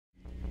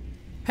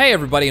Hey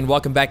everybody, and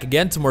welcome back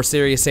again to more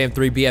Serious Sam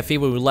 3 BFE.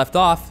 When we left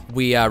off,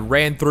 we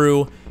ran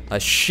through a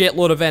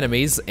shitload of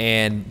enemies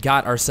and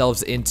got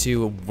ourselves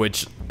into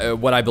what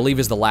I believe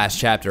is the last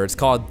chapter. It's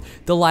called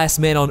The Last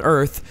Man on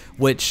Earth,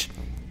 which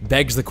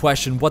begs the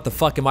question, what the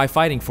fuck am I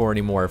fighting for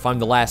anymore? If I'm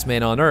the last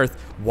man on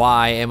Earth,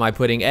 why am I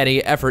putting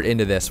any effort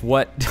into this?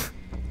 How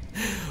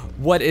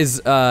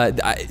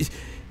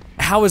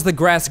is the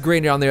grass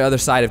greener on the other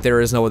side if there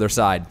is no other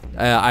side?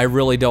 I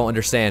really don't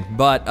understand,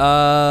 but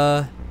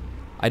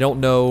I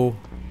don't know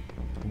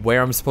where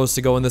I'm supposed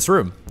to go in this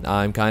room.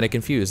 I'm kind of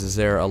confused. Is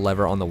there a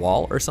lever on the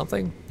wall or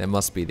something? That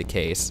must be the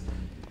case.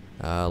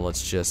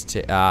 Let's just,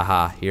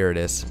 aha, here it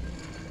is.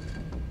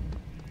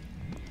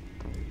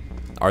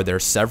 Are there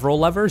several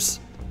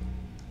levers?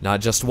 Not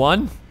just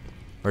one?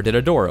 Or did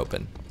a door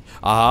open?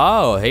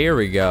 Oh, here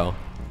we go.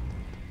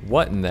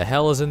 What in the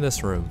hell is in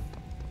this room?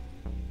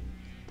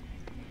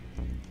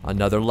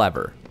 Another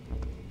lever.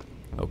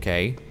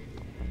 Okay.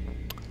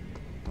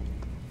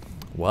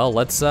 Well,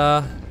 let's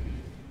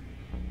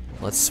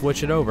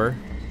switch it over.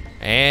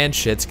 And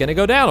shit's gonna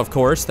go down, of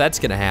course. That's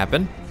gonna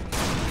happen.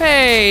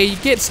 Hey,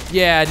 just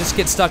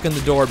get stuck in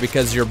the door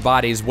because your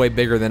body's way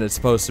bigger than it's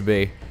supposed to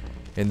be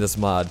in this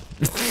mod.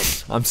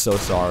 I'm so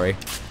sorry.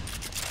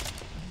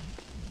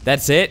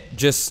 That's it?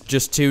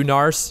 Just two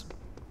Nars?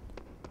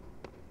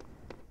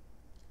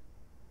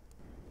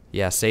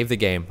 Yeah, save the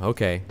game.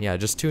 Okay, yeah,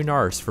 just two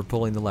Nars for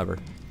pulling the lever.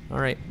 All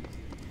right.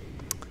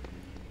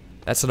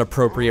 That's an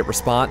appropriate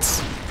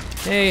response.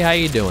 Hey, how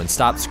you doing?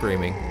 Stop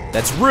screaming.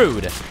 That's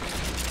rude.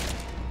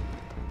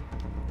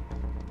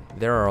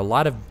 There are a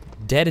lot of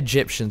dead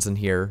Egyptians in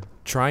here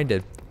trying to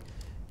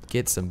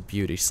get some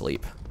beauty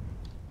sleep.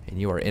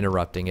 And you are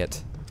interrupting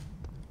it.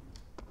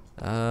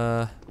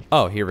 Oh,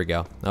 here we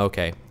go.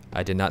 Okay,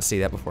 I did not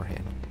see that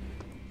beforehand.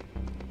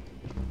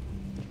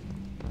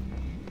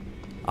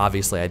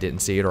 Obviously I didn't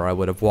see it or I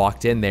would have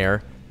walked in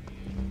there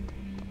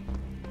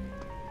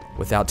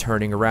without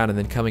turning around and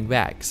then coming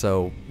back.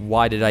 So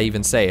why did I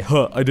even say,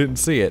 huh, I didn't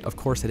see it? Of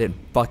course I didn't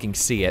fucking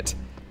see it.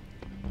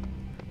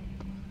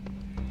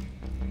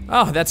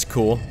 Oh, that's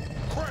cool.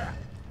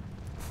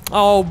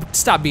 Oh,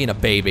 stop being a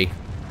baby.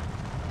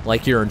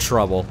 Like you're in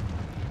trouble.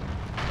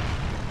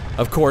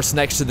 Of course,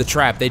 next to the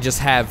trap, they just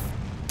have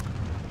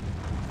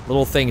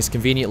little things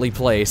conveniently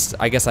placed.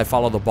 I guess I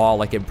followed the ball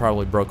like it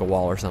probably broke a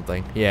wall or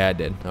something. Yeah, it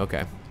did.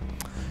 Okay.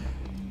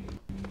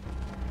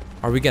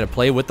 Are we gonna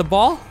play with the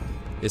ball?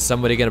 Is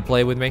somebody gonna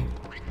play with me?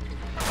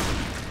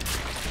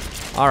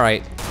 All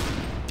right.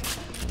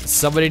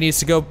 Somebody needs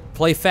to go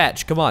play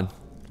fetch. Come on.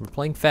 We're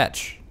playing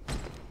fetch.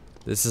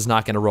 This is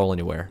not gonna roll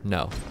anywhere.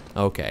 No.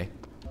 Okay.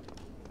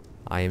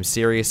 I am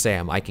Serious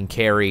Sam. I can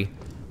carry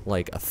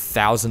like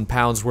 1,000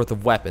 pounds worth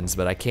of weapons,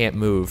 but I can't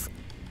move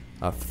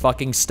a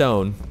fucking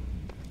stone.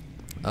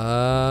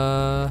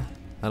 I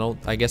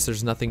guess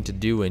there's nothing to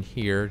do in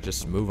here.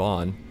 Just move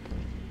on.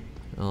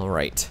 All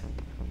right.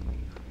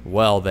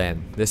 Well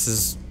then, this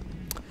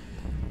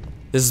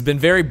has been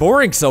very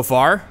boring so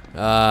far.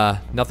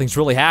 Nothing's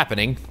really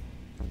happening.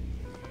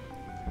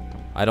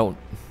 Am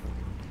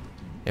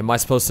I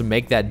supposed to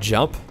make that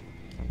jump?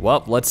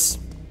 Well, let's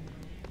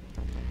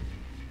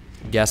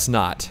guess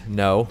not.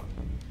 No,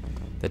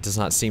 that does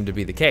not seem to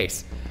be the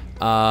case.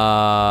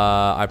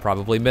 I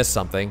probably missed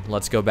something.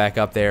 Let's go back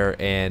up there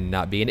and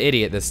not be an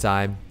idiot this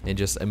time and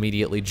just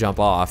immediately jump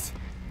off.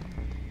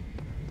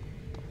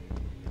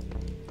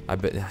 I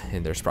bet,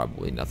 and there's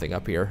probably nothing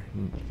up here.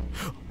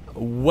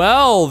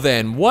 Well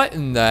then, what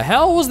in the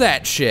hell was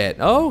that shit?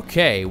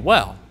 Okay,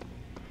 well.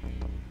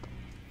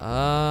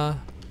 I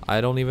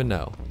don't even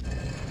know.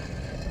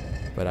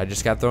 But I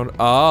just got thrown,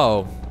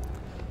 oh.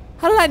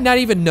 How did I not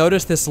even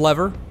notice this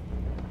lever?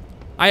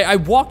 I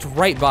walked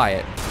right by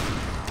it.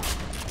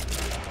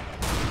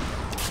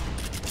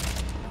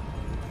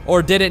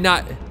 Or did it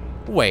not,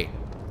 wait.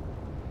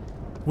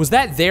 Was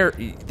that there?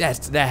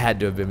 That had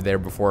to have been there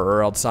before,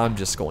 or else I'm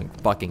just going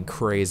fucking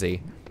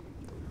crazy.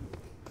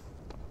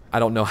 I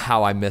don't know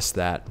how I missed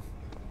that.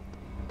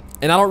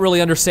 And I don't really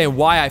understand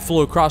why I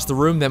flew across the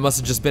room. That must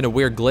have just been a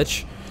weird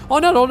glitch. Oh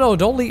no, no, no,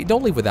 don't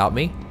leave without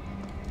me.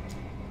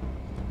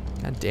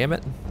 God damn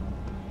it.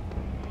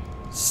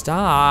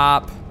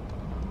 Stop.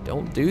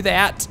 Don't do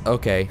that.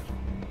 Okay.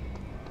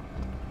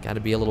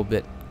 Gotta be a little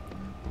bit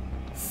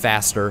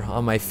faster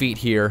on my feet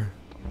here.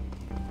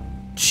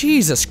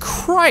 Jesus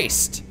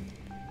Christ!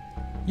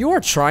 You are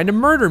trying to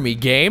murder me,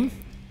 game.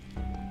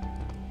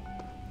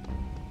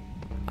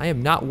 I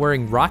am not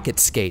wearing rocket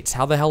skates.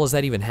 How the hell is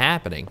that even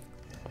happening?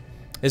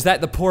 Is that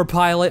the poor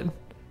pilot?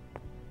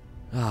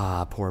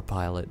 Ah, poor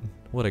pilot.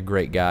 What a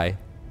great guy.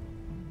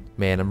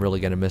 Man, I'm really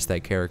gonna miss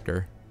that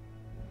character.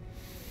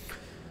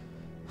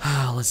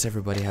 Let's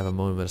everybody have a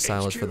moment of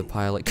silence for the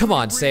pilot. Come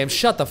on, Sam,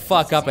 shut the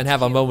fuck up and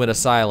have a moment of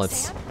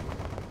silence. Sam?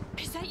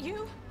 Is that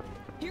you?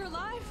 You're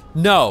alive?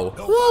 No.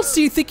 Who else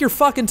do you think you're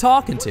fucking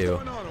talking to?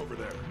 What's going on over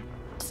there?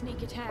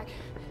 Sneak attack.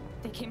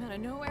 They came out of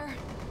nowhere.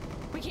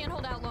 We can't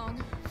hold out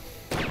long.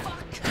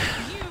 Fuck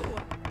you!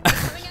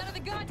 Coming out of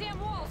the goddamn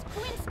walls.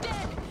 Quinn's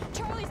dead.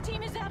 Charlie's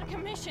team is out of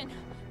commission.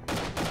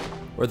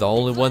 We're the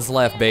only ones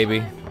left,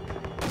 baby.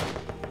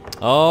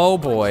 Oh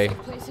boy.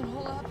 Place and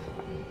hole up.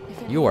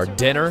 If You are anyone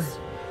dinner. survives,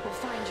 we'll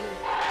find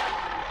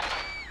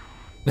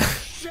you.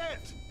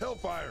 Shit!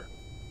 Hellfire!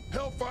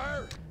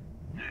 Hellfire!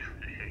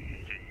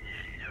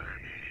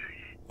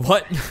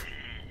 What?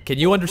 Can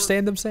you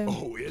understand them, Sam?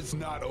 Oh, it's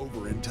not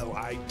over until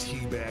I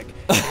teabag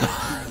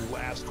every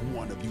last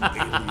one of you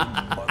alien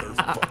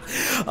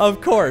motherfuckers.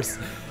 Of course.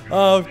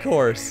 Of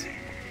course.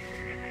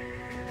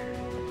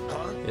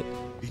 Huh?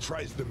 He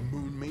tries to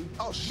moon me?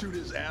 I'll shoot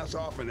his ass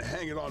off and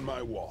hang it on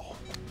my wall.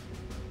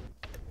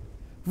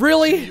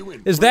 Really?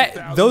 Is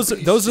that those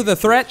are the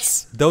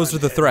threats? Those are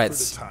the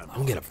threats.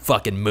 I'm gonna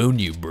fucking moon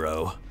you,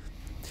 bro.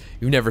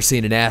 You've never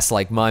seen an ass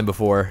like mine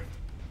before.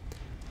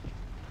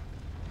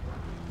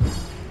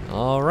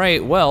 All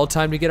right, well,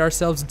 time to get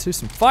ourselves into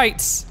some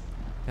fights.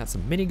 Got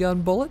some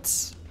minigun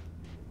bullets.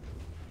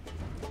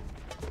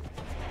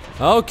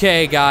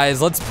 Okay,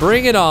 guys, let's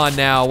bring it on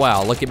now.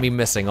 Wow, look at me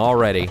missing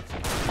already.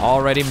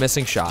 Already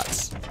missing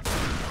shots.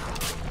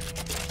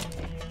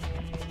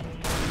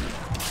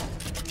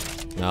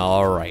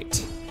 All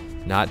right,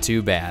 not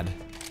too bad.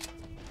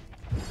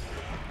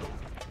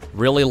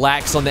 Really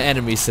lax on the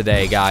enemies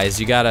today, guys.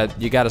 You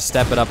gotta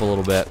step it up a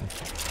little bit.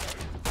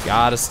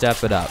 Gotta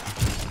step it up.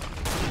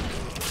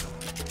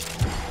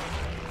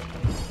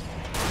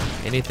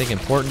 Anything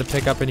important to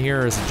pick up in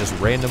here, or is it just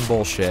random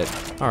bullshit?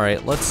 All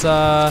right, let's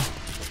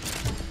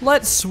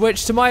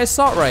switch to my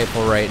assault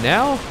rifle right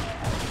now.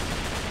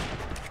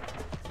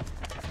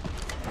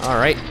 All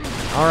right,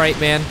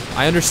 man.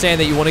 I understand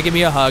that you want to give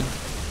me a hug,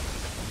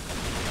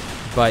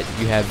 but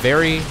you have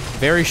very,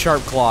 very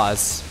sharp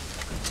claws,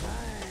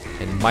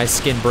 and my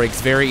skin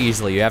breaks very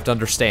easily. You have to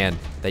understand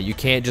that you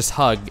can't just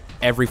hug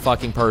every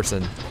fucking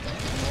person.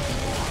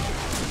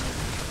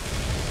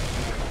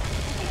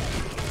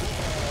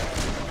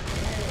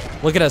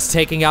 Look at us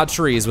taking out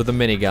trees with a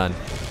minigun.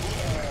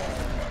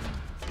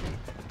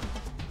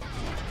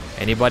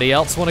 Anybody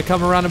else want to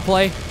come around and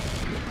play?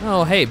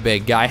 Oh, hey,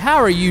 big guy. How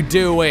are you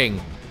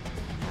doing?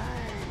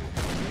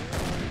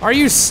 Are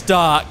you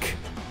stuck?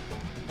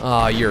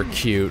 Oh, you're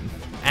cute.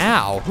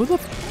 Ow. Who the...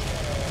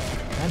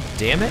 God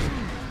damn it.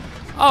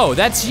 Oh,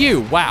 that's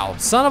you. Wow.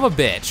 Son of a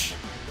bitch.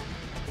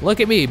 Look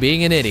at me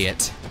being an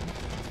idiot.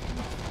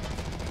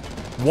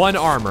 1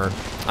 armor.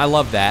 I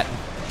love that.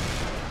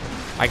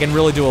 I can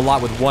really do a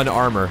lot with 1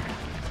 armor.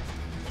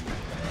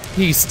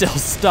 He's still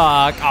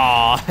stuck.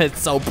 Aw, it's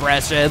so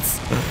precious.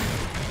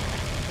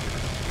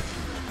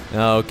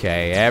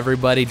 Okay,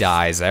 everybody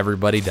dies.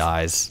 Everybody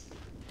dies.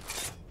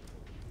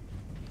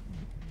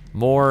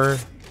 More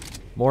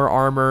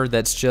armor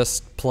that's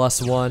just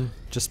 +1.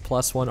 Just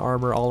 +1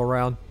 armor all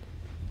around.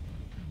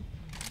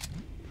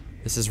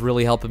 This is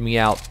really helping me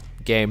out,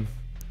 game.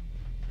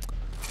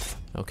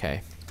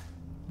 Okay.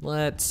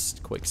 Let's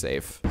quick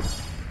save.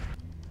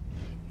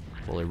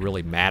 Will it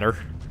really matter?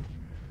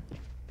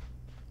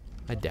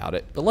 I doubt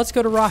it. But let's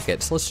go to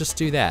rockets. Let's just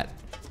do that.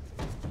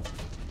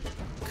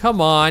 Come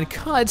on,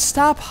 God,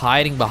 stop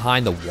hiding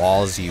behind the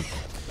walls, you.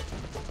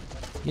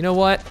 You know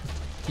what?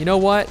 You know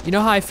what? You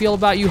know how I feel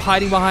about you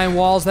hiding behind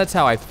walls? That's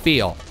how I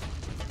feel.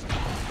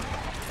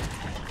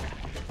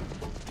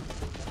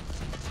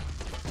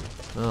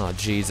 Oh,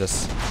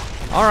 Jesus.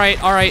 All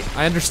right,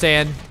 I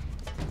understand.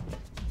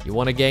 You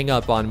want to gang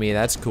up on me,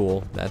 that's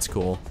cool, that's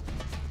cool.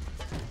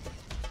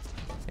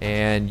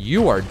 And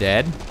you are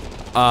dead.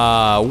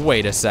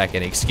 Wait a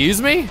second,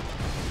 excuse me?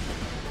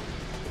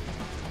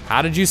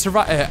 How did you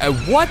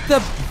survive? What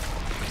the?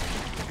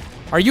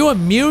 Are you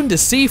immune to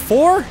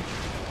C4?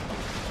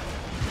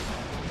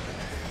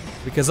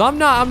 Because I'm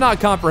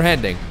not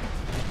comprehending.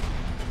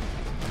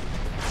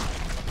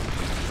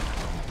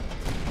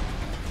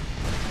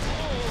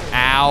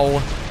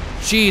 Ow.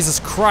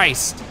 Jesus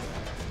Christ.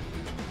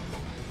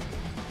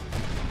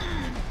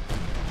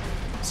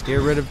 Let's get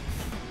rid of...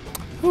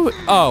 Who?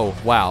 Oh,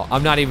 wow.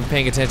 I'm not even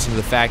paying attention to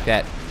the fact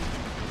that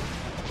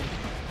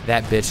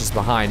that bitch is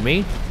behind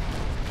me,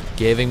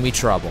 giving me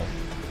trouble.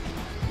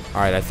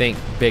 All right, I think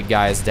big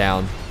guy is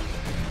down.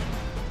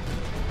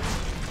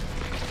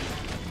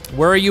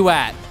 Where are you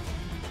at?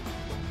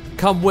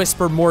 Come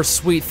whisper more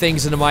sweet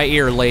things into my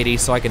ear, lady,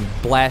 so I can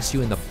blast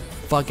you in the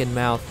fucking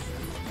mouth.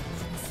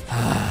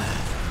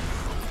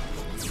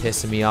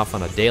 Pissing me off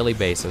on a daily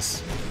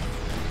basis.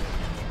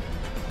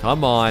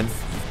 Come on.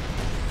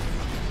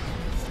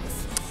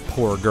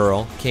 Poor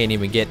girl. Can't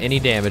even get any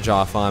damage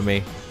off on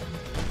me.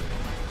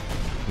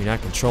 You're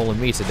not controlling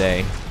me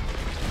today.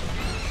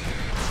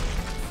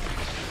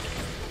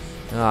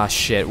 Ah,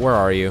 shit. Where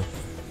are you?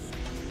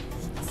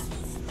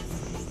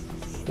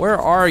 Where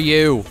are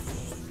you?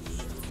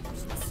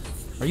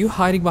 Are you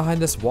hiding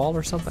behind this wall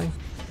or something?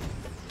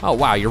 Oh,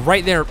 wow. You're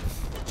right there.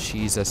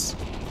 Jesus.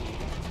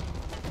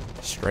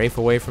 Strafe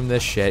away from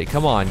this shit.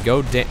 Come on.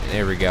 Go down.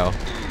 There we go.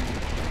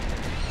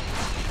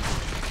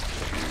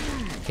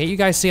 Can't you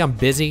guys see I'm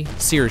busy?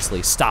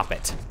 Seriously, stop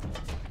it.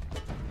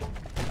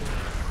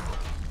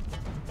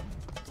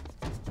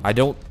 I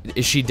don't...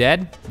 Is she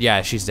dead?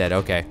 Yeah, she's dead.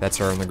 Okay, that's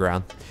her on the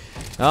ground.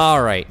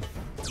 All right.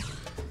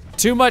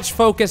 Too much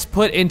focus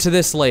put into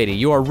this lady.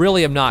 You are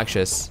really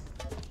obnoxious.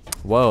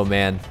 Whoa,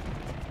 man.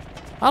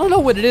 I don't know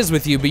what it is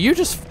with you, but you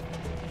just...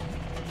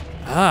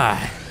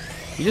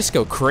 you just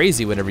go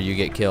crazy whenever you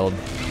get killed.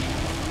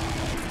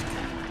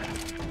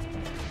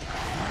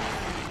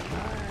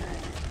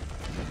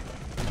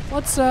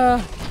 Let's,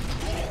 well,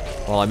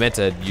 I meant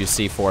to use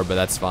C4, but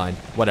that's fine.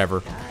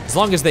 Whatever. As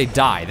long as they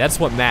die, that's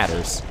what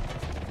matters.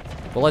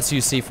 But let's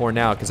use C4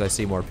 now, because I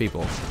see more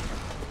people.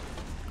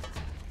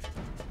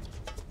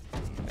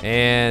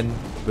 And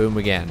boom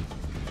again.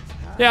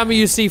 Yeah, I'm gonna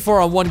use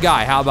C4 on one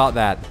guy. How about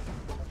that?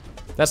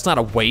 That's not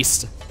a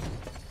waste.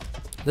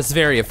 That's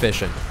very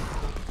efficient.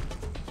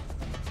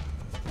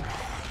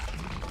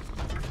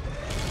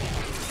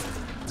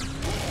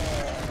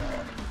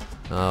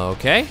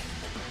 Okay.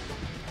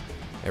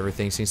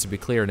 Everything seems to be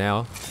clear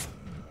now.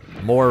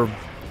 More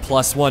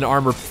 +1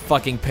 armor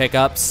fucking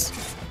pickups.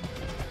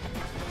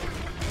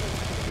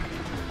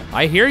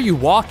 I hear you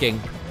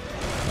walking.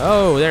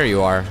 Oh, there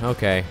you are.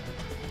 Okay.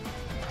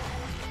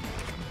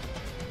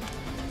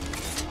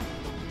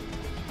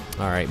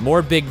 All right,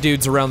 more big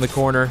dudes around the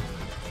corner.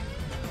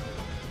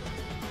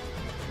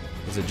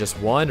 Is it just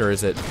one or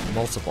is it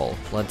multiple?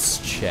 Let's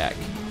check.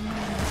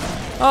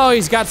 Oh,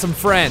 he's got some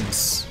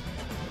friends.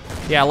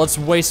 Yeah, let's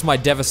waste my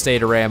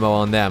Devastator ammo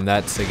on them.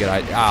 That's a good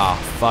idea. Ah,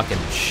 fucking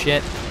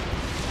shit.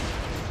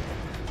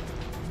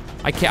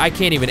 I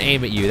can't even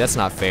aim at you. That's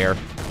not fair.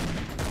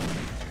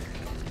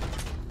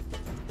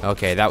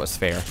 Okay, that was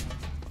fair.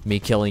 Me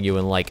killing you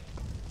in like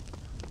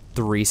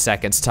 3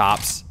 seconds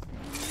tops.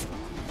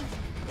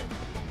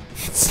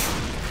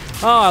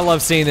 Oh, I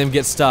love seeing them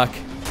get stuck.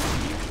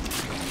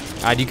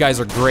 God, you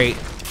guys are great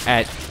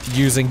at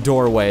using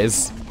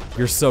doorways.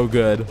 You're so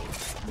good.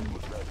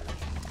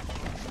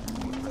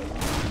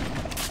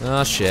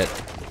 Oh, shit.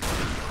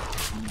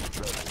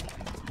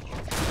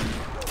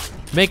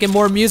 Making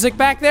more music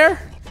back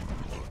there?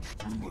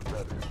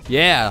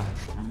 Yeah.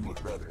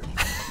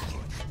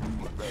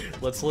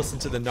 Let's listen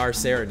to the Nar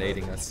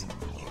serenading us.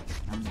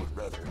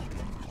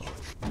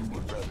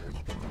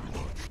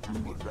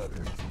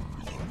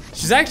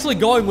 She's actually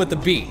going with the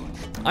beat.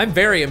 I'm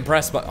very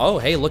impressed by, oh,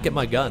 hey, look at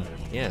my gun.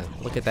 Yeah,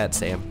 look at that,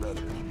 Sam.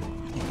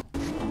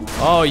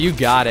 Oh, you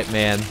got it,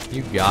 man.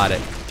 You got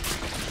it.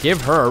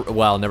 Give her,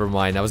 well, never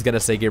mind. I was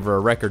gonna say give her a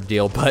record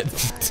deal,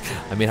 but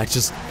I mean, I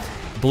just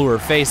blew her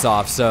face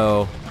off,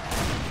 so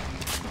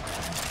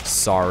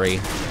sorry.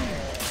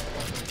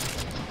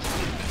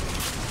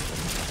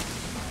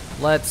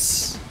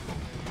 Let's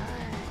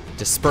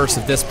disperse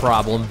of this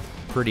problem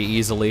pretty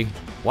easily.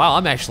 Wow,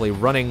 I'm actually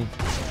running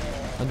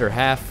under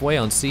halfway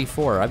on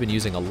C4. I've been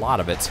using a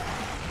lot of it.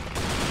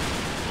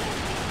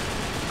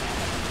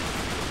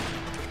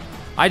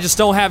 I just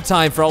don't have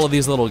time for all of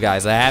these little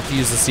guys. I have to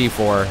use the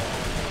C4.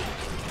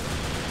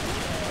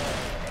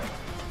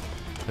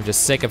 I'm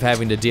just sick of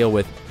having to deal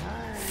with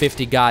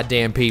 50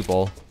 goddamn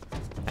people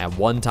at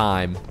one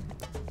time.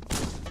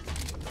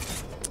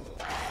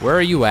 Where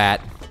are you at?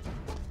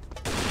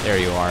 There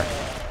you are.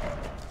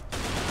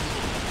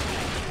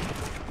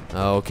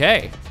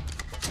 Okay.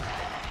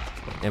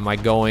 Am I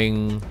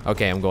going?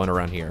 Okay, I'm going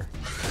around here.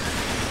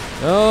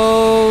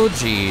 Oh,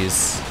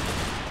 jeez.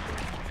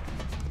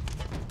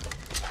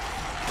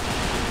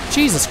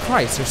 Jesus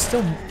Christ, there's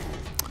still...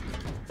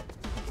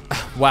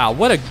 Wow,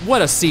 what a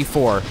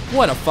C4.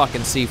 What a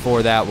fucking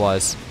C4 that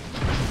was.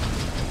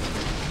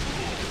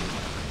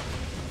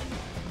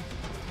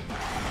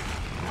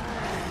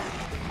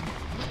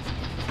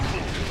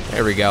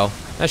 There we go.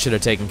 That should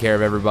have taken care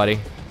of everybody.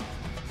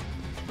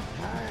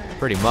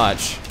 Pretty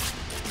much.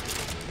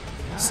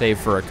 Save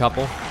for a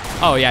couple.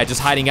 Oh yeah, just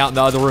hiding out in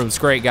the other rooms.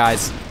 Great,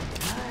 guys.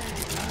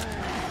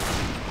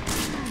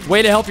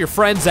 Way to help your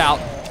friends out.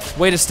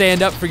 Way to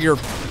stand up for your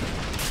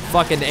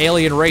fucking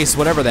alien race,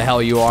 whatever the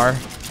hell you are.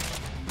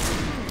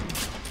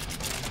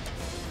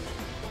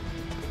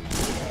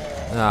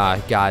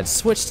 Ah, God,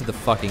 switch to the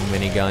fucking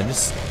minigun.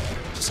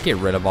 Just get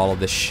rid of all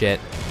of this shit.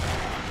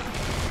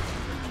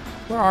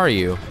 Where are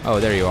you? Oh,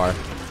 there you are.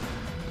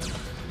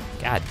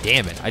 God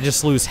damn it. I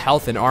just lose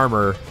health and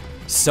armor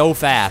so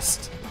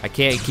fast. I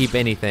can't keep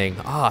anything.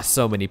 Ah,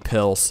 so many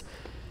pills.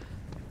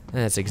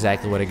 That's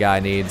exactly what a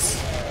guy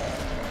needs.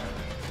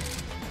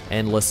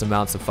 Endless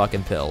amounts of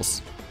fucking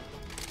pills.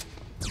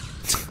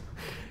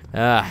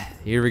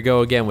 Here we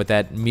go again with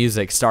that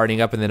music starting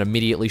up and then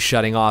immediately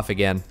shutting off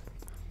again.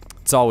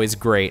 It's always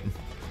great.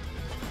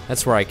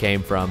 That's where I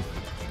came from.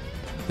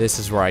 This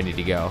is where I need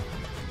to go.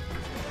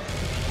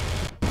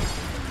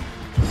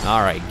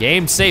 All right,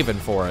 game saving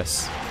for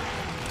us.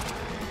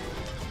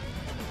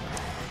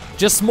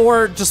 Just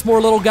more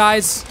little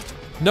guys.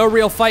 No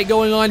real fight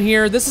going on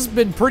here. This has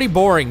been pretty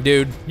boring,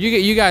 dude.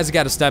 You guys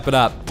got to step it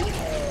up.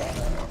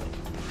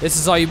 This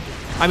is all you.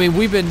 I mean,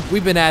 we've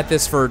been at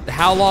this for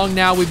how long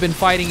now? We've been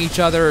fighting each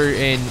other,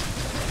 and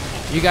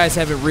you guys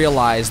haven't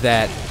realized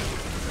that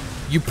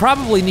you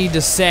probably need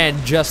to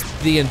send just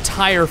the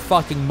entire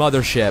fucking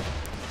mothership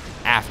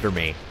after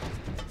me.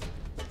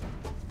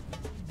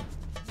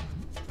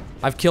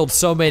 I've killed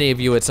so many of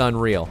you, it's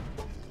unreal.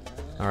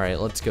 All right,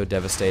 let's go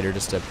Devastator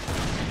just to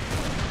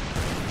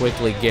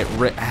quickly get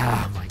rid.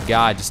 Oh my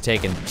god, just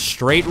taking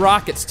straight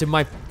rockets to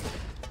my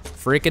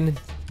freaking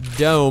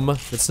dome.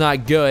 That's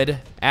not good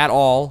at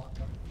all.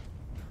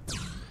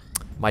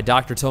 My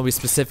doctor told me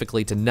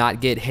specifically to not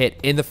get hit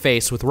in the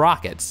face with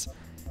rockets.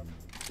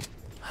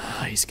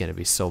 He's gonna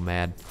be so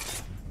mad.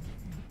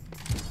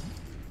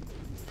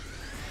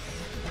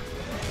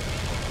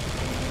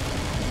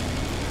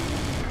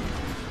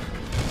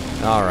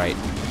 All right,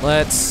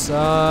 let's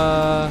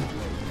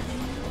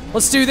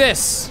do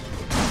this.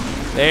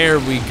 There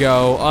we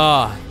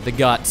go. The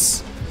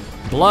guts.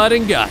 Blood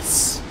and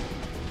guts.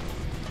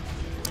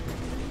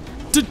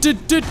 Do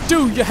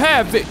you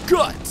have it,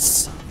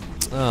 guts?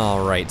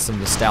 All right, some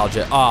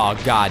nostalgia. Oh,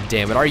 god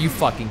damn it. Are you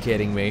fucking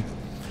kidding me?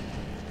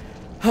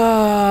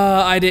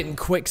 I didn't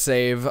quick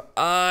save.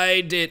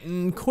 I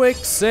didn't quick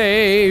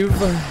save.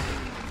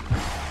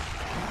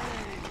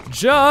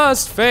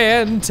 Just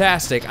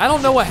fantastic. I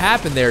don't know what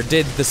happened there.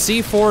 Did the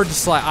C4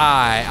 just like,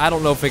 I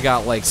don't know if it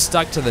got like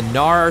stuck to the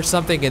NAR or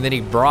something and then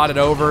he brought it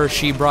over,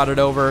 she brought it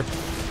over.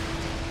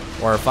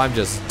 Or if I'm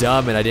just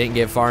dumb and I didn't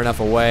get far enough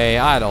away,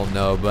 I don't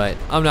know, but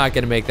I'm not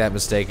gonna make that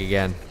mistake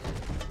again.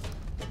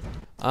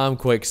 I'm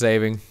quick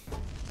saving.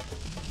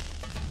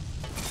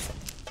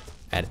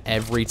 At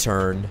every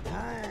turn.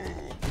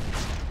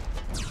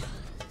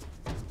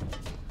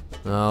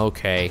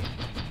 Okay.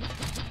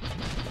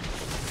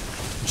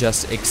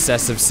 Just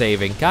excessive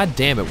saving. God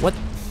damn it, what?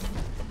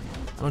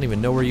 I don't even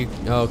know where you,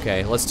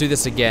 okay, let's do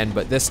this again,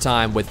 but this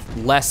time with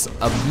less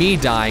of me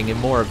dying and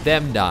more of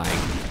them dying.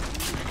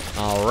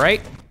 All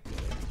right.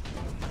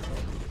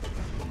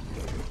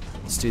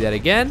 Let's do that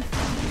again.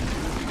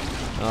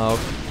 Oh,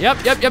 yep.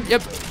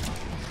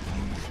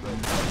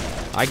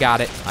 I got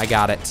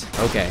it,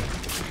 okay.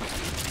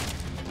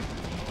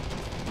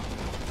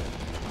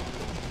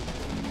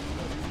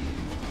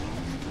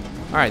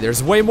 All right,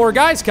 there's way more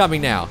guys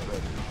coming now.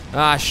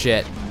 Ah,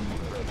 shit.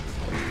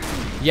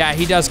 Yeah,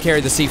 he does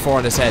carry the C4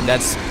 on his head.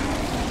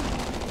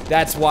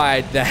 That's why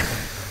that.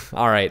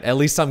 All right, at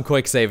least I'm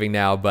quick saving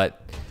now,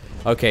 but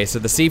okay, so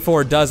the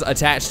C4 does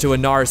attach to a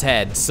NAR's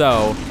head,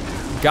 so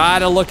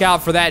gotta look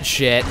out for that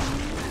shit.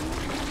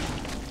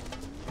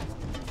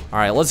 All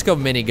right, let's go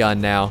minigun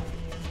now.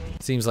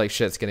 Seems like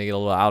shit's gonna get a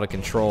little out of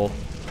control.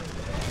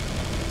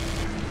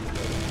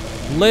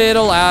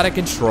 Little out of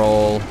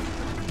control.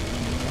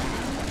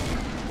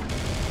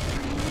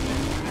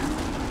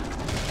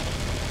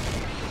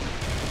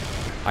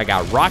 I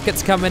got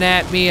rockets coming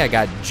at me. I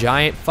got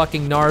giant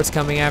fucking NARs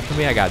coming after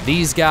me. I got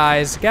these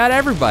guys. Got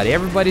everybody.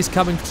 Everybody's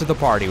coming to the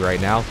party right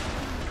now.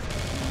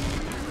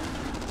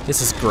 This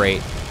is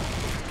great.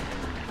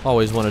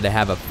 Always wanted to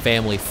have a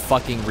family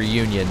fucking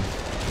reunion.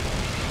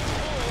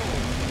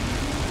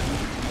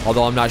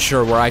 Although I'm not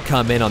sure where I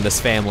come in on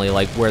this family,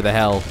 like where the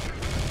hell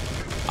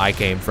I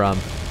came from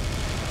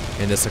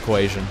in this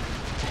equation.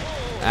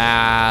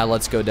 Ah,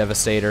 let's go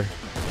Devastator.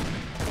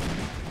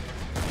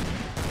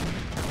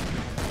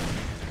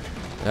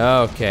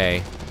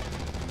 Okay.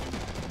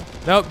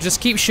 Nope,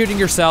 just keep shooting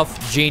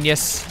yourself,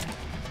 genius.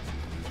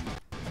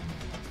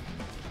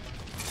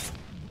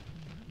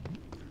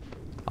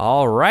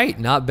 All right,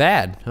 not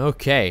bad.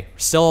 Okay,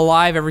 still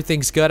alive,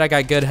 everything's good. I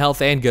got good health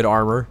and good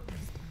armor.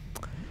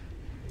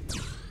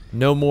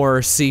 No more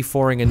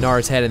C4ing a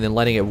NAR's head and then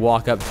letting it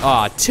walk up.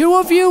 Aw, two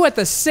of you at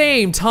the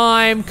same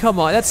time? Come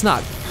on, that's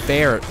not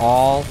fair at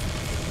all.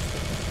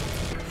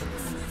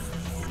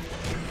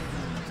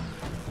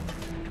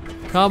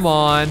 Come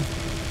on.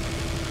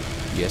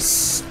 You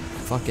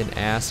fucking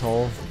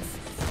asshole.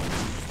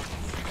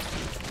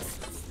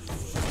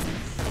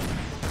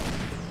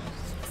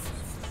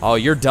 Oh,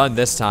 you're done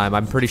this time.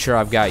 I'm pretty sure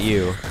I've got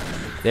you.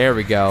 There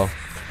we go.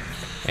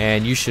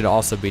 And you should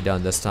also be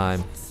done this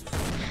time.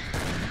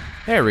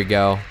 There we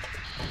go.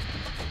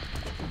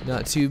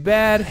 Not too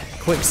bad.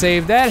 Quick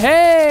save that.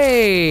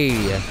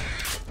 Hey!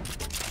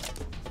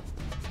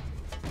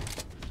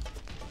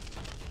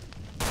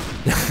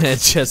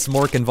 It's just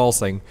more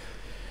convulsing.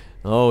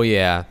 Oh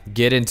yeah,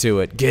 get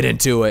into it, get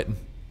into it.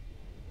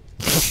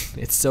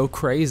 It's so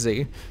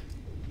crazy.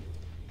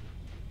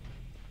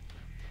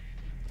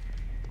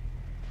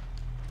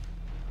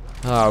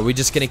 Are we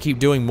just gonna keep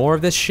doing more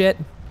of this shit?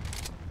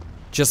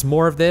 Just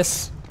more of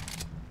this?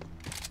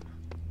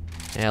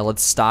 Yeah,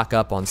 let's stock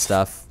up on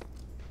stuff.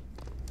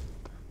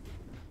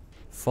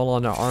 Full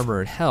on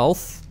armor and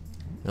health.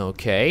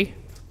 Okay.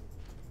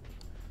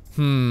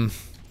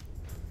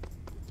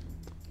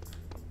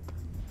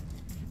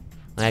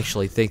 I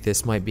actually think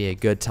this might be a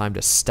good time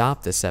to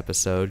stop this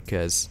episode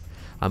because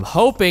I'm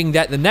hoping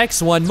that the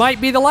next one might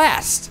be the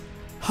last.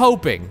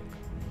 Hoping.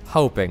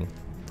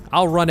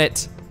 I'll run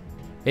it.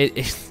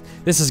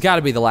 This has got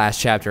to be the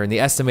last chapter, and the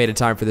estimated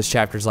time for this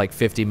chapter is like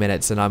 50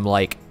 minutes, and I'm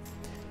like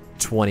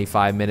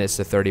 25 minutes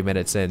to 30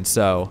 minutes in,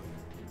 so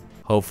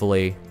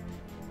hopefully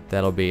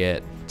that'll be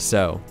it.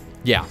 So,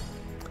 yeah.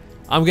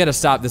 I'm gonna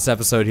stop this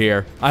episode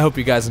here. I hope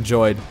you guys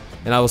enjoyed,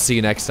 and I will see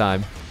you next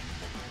time.